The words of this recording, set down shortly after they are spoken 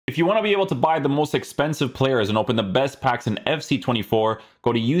If you want to be able to buy the most expensive players and open the best packs in FC24,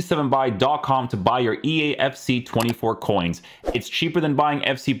 go to u7buy.com to buy your EA FC24 coins. It's cheaper than buying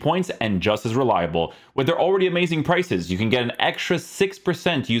FC points and just as reliable. With their already amazing prices, you can get an extra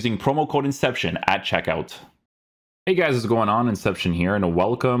 6% using promo code Inception at checkout. Hey guys, what's going on? Inception here, and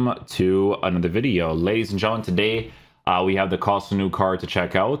welcome to another video. Ladies and gentlemen, today we have the KOSSOUNOU card to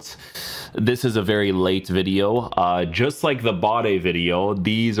check out. This is a very late video. Just like the Bade video,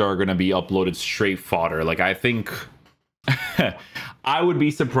 these are going to be uploaded straight fodder. Like, I think I would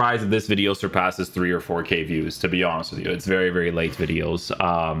be surprised if this video surpasses 3 or 4K views, to be honest with you. It's very, very late videos,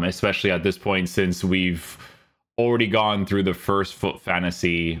 especially at this point, since we've already gone through the first Foot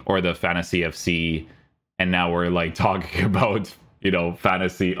Fantasy or the Fantasy FC, and now we're like talking about, you know,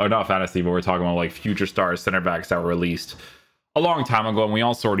 fantasy, or not fantasy, but we're talking about like future stars, center backs that were released a long time ago. And we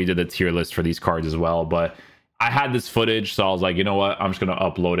also already did a tier list for these cards as well. But I had this footage, so I was like, you know what, I'm just going to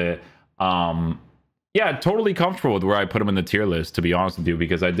upload it. Yeah, totally comfortable with where I put them in the tier list, to be honest with you,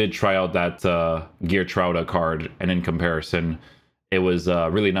 because I did try out that Gear Trouda card, and in comparison, it was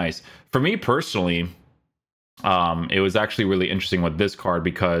really nice. For me personally, it was actually really interesting with this card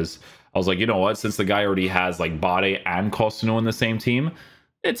because I was like, you know what, since the guy already has like Bade and KOSSOUNOU in the same team,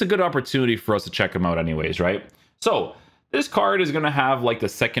 it's a good opportunity for us to check him out anyways, right? So this card is going to have like the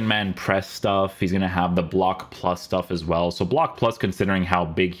second man press stuff. He's going to have the block plus stuff as well. So block plus, considering how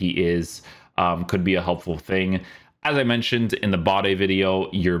big he is, could be a helpful thing. As I mentioned in the Bade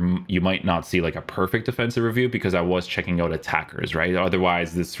video, you might not see like a perfect defensive review because I was checking out attackers, right?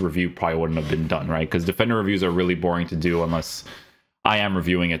 Otherwise, this review probably wouldn't have been done, right? Because defender reviews are really boring to do unless I am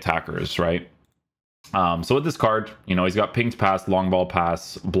reviewing attackers, right? So with this card, you know, he's got pinged pass, long ball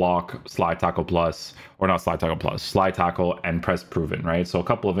pass, block, slide tackle plus, or not slide tackle plus, slide tackle, and press proven, right? So a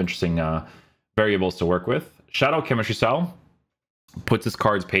couple of interesting variables to work with. Shadow chemistry cell puts this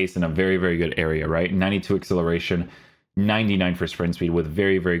card's pace in a very, very good area, right? 92 acceleration, 99 for sprint speed with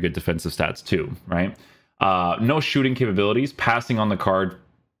very, very good defensive stats too, right? No shooting capabilities. Passing on the card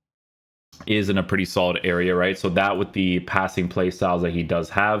is in a pretty solid area, right? So that, with the passing play styles that he does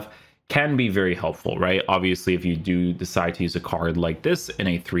have, can be very helpful, right? Obviously, if you do decide to use a card like this in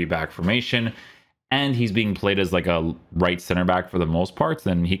a 3-back formation and he's being played as like a right center back for the most part,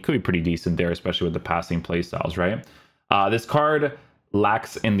 then he could be pretty decent there, especially with the passing play styles, right? This card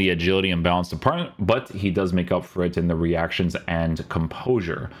lacks in the agility and balance department, but he does make up for it in the reactions and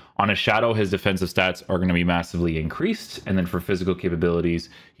composure. On a shadow, his defensive stats are going to be massively increased, and then for physical capabilities,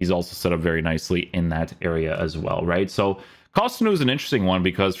 he's also set up very nicely in that area as well, right? So KOSSOUNOU is an interesting one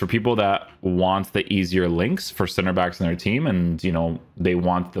because for people that want the easier links for center backs in their team, and you know, they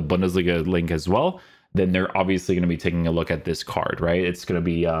want the Bundesliga link as well, then they're obviously going to be taking a look at this card, right? It's going to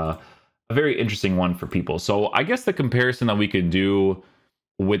be a very interesting one for people. So I guess the comparison that we could do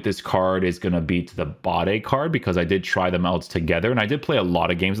with this card is going to be to the Bade card, because I did try them out together and I did play a lot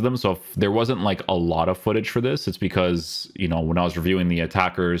of games with them. So if there wasn't like a lot of footage for this, it's because, you know, when I was reviewing the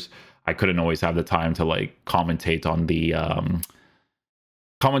attackers, I couldn't always have the time to like commentate on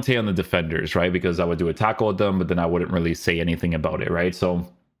the defenders, right? Because I would do a tackle with them, but then I wouldn't really say anything about it, right?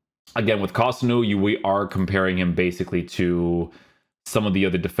 So again, with KOSSOUNOU, we are comparing him basically to some of the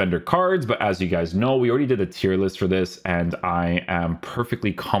other defender cards, but as you guys know, we already did a tier list for this, and I am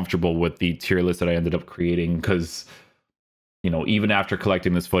perfectly comfortable with the tier list that I ended up creating, because, you know, even after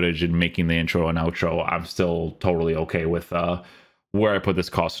collecting this footage and making the intro and outro, I'm still totally okay with where I put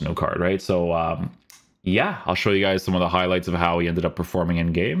this KOSSOUNOU card, right? So yeah, I'll show you guys some of the highlights of how he ended up performing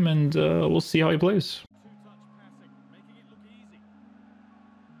in game, and we'll see how he plays.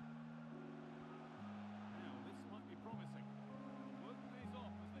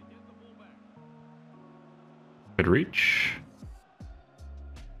 Good reach.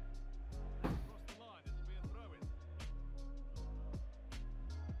 I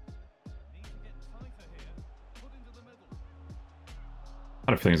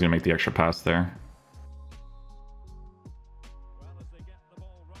don't think he's gonna make the extra pass there.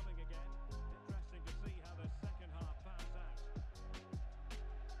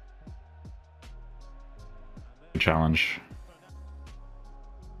 Good challenge.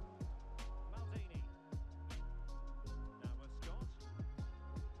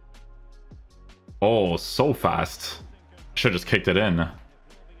 Oh, so fast. Should have just kicked it in.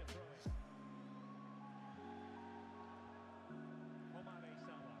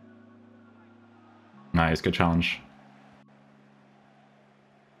 Nice, good challenge.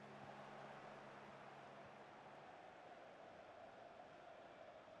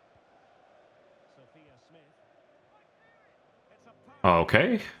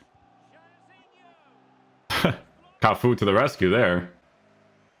 Okay. Cafu to the rescue there.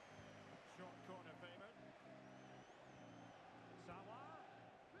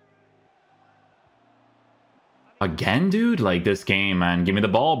 Again, dude? Like, this game, man. Give me the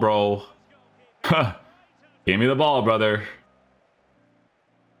ball, bro. Give me the ball, brother.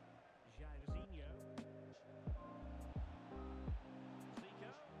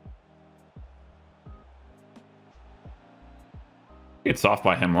 It's off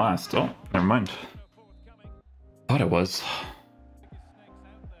by him last. Oh, never mind. Thought it was.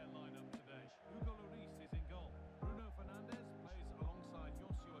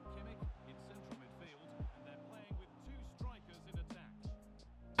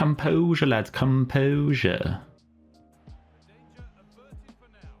 Composure, lads, composure.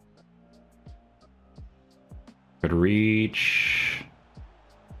 Good reach.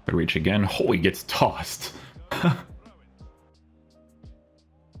 Good reach again. Oh, he gets tossed. I'm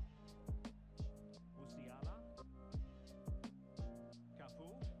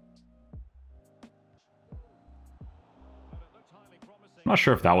not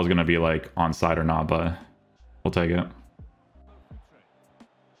sure if that was going to be like onside or not, but we'll take it.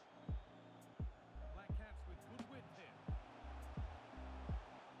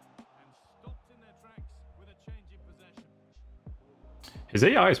 His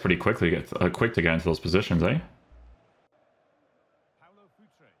AI is pretty quick to get into those positions, eh?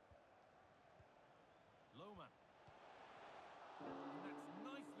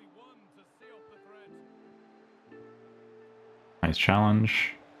 Nice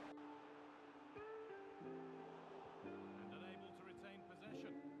challenge.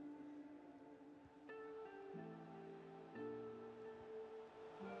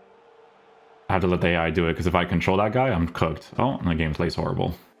 I have to let the AI do it, because if I control that guy, I'm cooked. Oh, and the game plays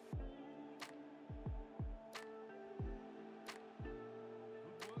horrible.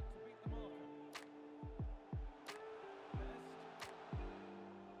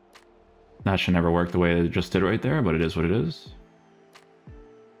 That should never work the way it just did right there, but it is what it is.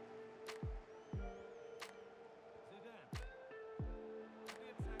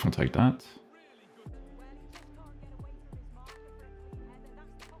 I'll take that.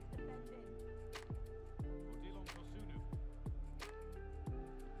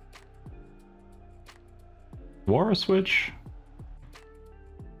 War switch.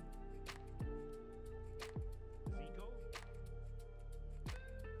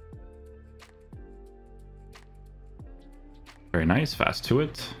 Very nice, fast to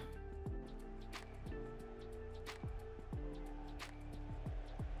it.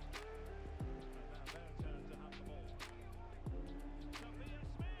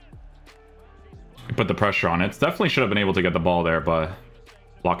 Put the pressure on it. Definitely should have been able to get the ball there, but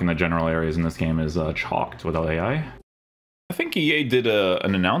blocking the general areas in this game is chalked without AI. I think EA did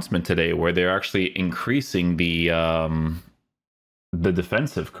an announcement today where they're actually increasing the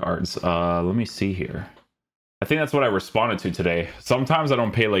defensive cards. Let me see here. I think that's what I responded to today. Sometimes I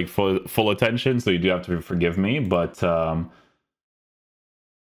don't pay like full attention, so you do have to forgive me. But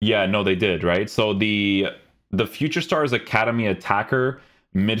yeah, no, they did, right? So the Future Stars Academy attacker,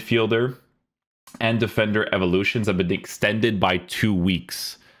 midfielder, and defender evolutions have been extended by 2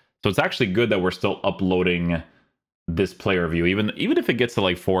 weeks. So it's actually good that we're still uploading this player view, even if it gets to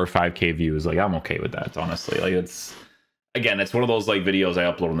like 4 or 5k views. Like, I'm okay with that, honestly. Like, it's, again, it's one of those like videos I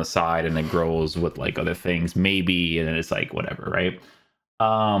upload on the side and it grows with like other things maybe, and it's like whatever, right?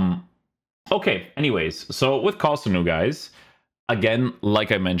 Okay, anyways, so with KOSSOUNOU, guys, again,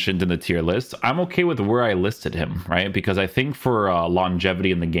 like I mentioned in the tier list, I'm okay with where I listed him, right? Because I think for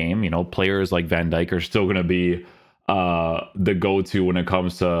longevity in the game, you know, players like Van Dijk are still going to be the go-to when it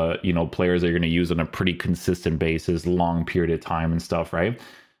comes to, you know, players that you're going to use on a pretty consistent basis, long period of time and stuff, right?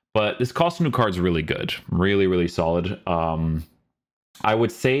 But this KOSSOUNOU card's really good, really, really solid. I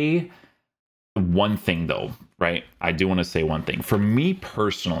would say one thing though, right? I do want to say one thing. For me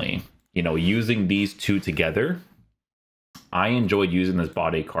personally, you know, using these two together, I enjoyed using this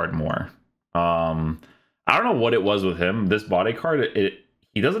body card more. I don't know what it was with him. This body card,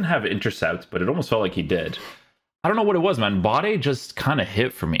 he doesn't have intercept, but it almost felt like he did. I don't know what it was, man. Bode just kind of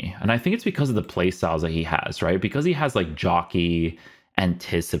hit for me. And I think it's because of the play styles that he has, right? Because he has like Jockey,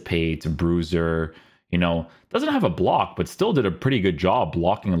 Anticipate, Bruiser, you know, doesn't have a block, but still did a pretty good job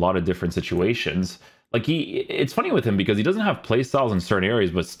blocking a lot of different situations. Like, it's funny with him because he doesn't have play styles in certain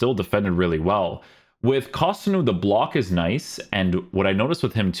areas, but still defended really well. With KOSSOUNOU, the block is nice, and what I noticed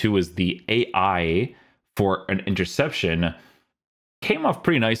with him too is the AI for an interception came off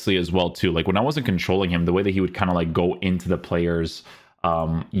pretty nicely as well too. Like, when I wasn't controlling him, the way that he would kind of like go into the players,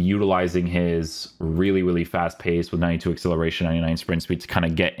 utilizing his really, really fast pace with 92 acceleration, 99 sprint speed to kind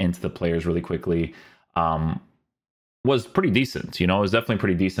of get into the players really quickly, was pretty decent. You know, it was definitely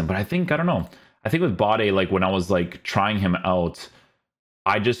pretty decent. But I think, I don't know, I think with Bode, like when I was like trying him out,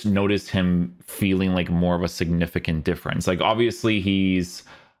 I just noticed him feeling like more of a significant difference. Like obviously he's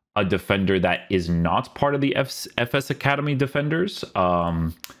a defender that is not part of the FS Academy defenders.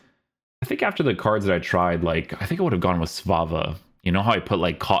 I think after the cards that I tried, like I think I would have gone with Svava. You know how I put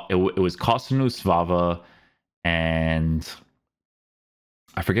like it was KOSSOUNOU, Svava, and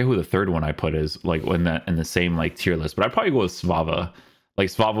I forget who the third one I put is, like in the same like tier list, but I'd probably go with Svava. Like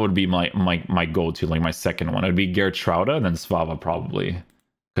Svava would be my go-to, like my second one. It would be Gertruda and then Svava probably,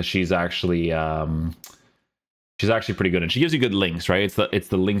 because she's actually pretty good and she gives you good links, right? It's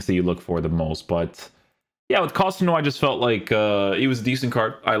the links that you look for the most. But yeah, with KOSSOUNOU, I just felt like he was a decent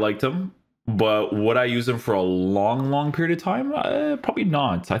card. I liked him, but would I use him for a long period of time? Probably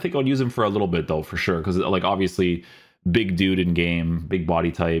not. I think I would use him for a little bit though, for sure, because like obviously big dude in game, big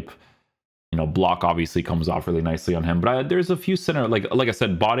body type. You know, block obviously comes off really nicely on him. But there's a few center, like I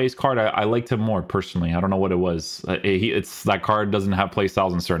said, Bade's card, I liked him more personally. I don't know what it was. It's that card doesn't have play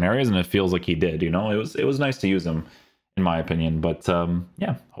styles in certain areas, and it feels like he did. You know, it was nice to use him, in my opinion. But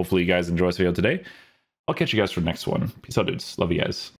yeah, hopefully you guys enjoy this video today. I'll catch you guys for the next one. Peace out, dudes. Love you guys.